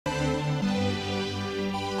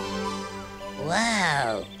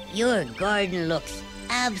Wow, your garden looks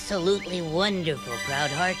absolutely wonderful,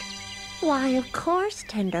 Proudheart. Why, of course,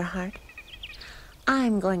 Tenderheart.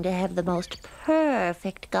 I'm going to have the most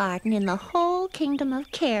perfect garden in the whole kingdom of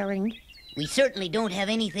caring. We certainly don't have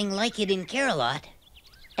anything like it in Carolot.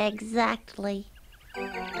 Exactly.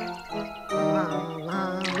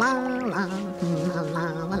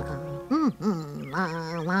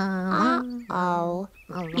 Uh-oh.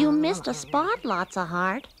 You missed a spot, Lots of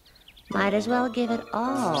Heart. Might as well give it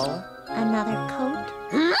all another coat.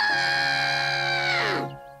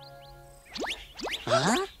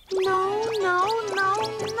 Huh? No,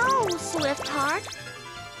 Swiftheart.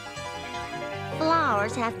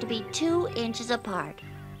 Flowers have to be 2 inches apart.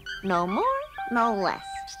 No more, no less.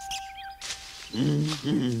 Messy!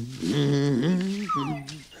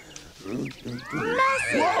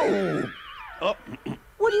 Whoa! Oh.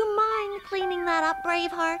 Would you mind cleaning that up,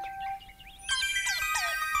 Braveheart?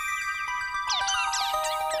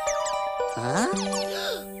 Huh?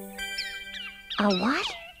 A what?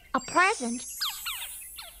 A present?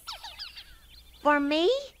 For me?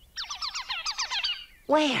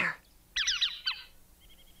 Where?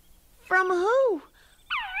 From who?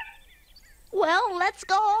 Well, let's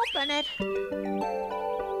go open it.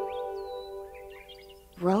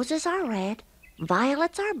 Roses are red,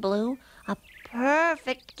 violets are blue. A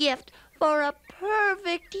perfect gift for a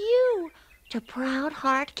perfect you. To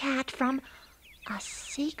Proudheart Cat from a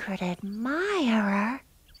secret admirer.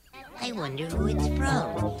 I wonder who it's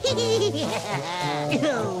from.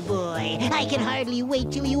 Oh, boy. I can hardly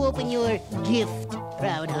wait till you open your gift,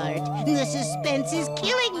 Proudheart. The suspense is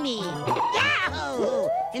killing me. Yahoo!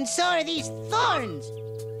 And so are these thorns.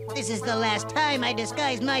 This is the last time I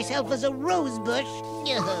disguise myself as a rosebush.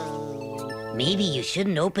 Oh. Maybe you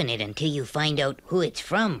shouldn't open it until you find out who it's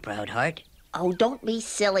from, Proudheart. Oh, don't be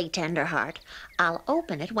silly, Tenderheart. I'll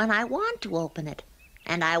open it when I want to open it.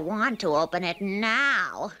 And I want to open it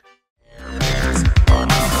now.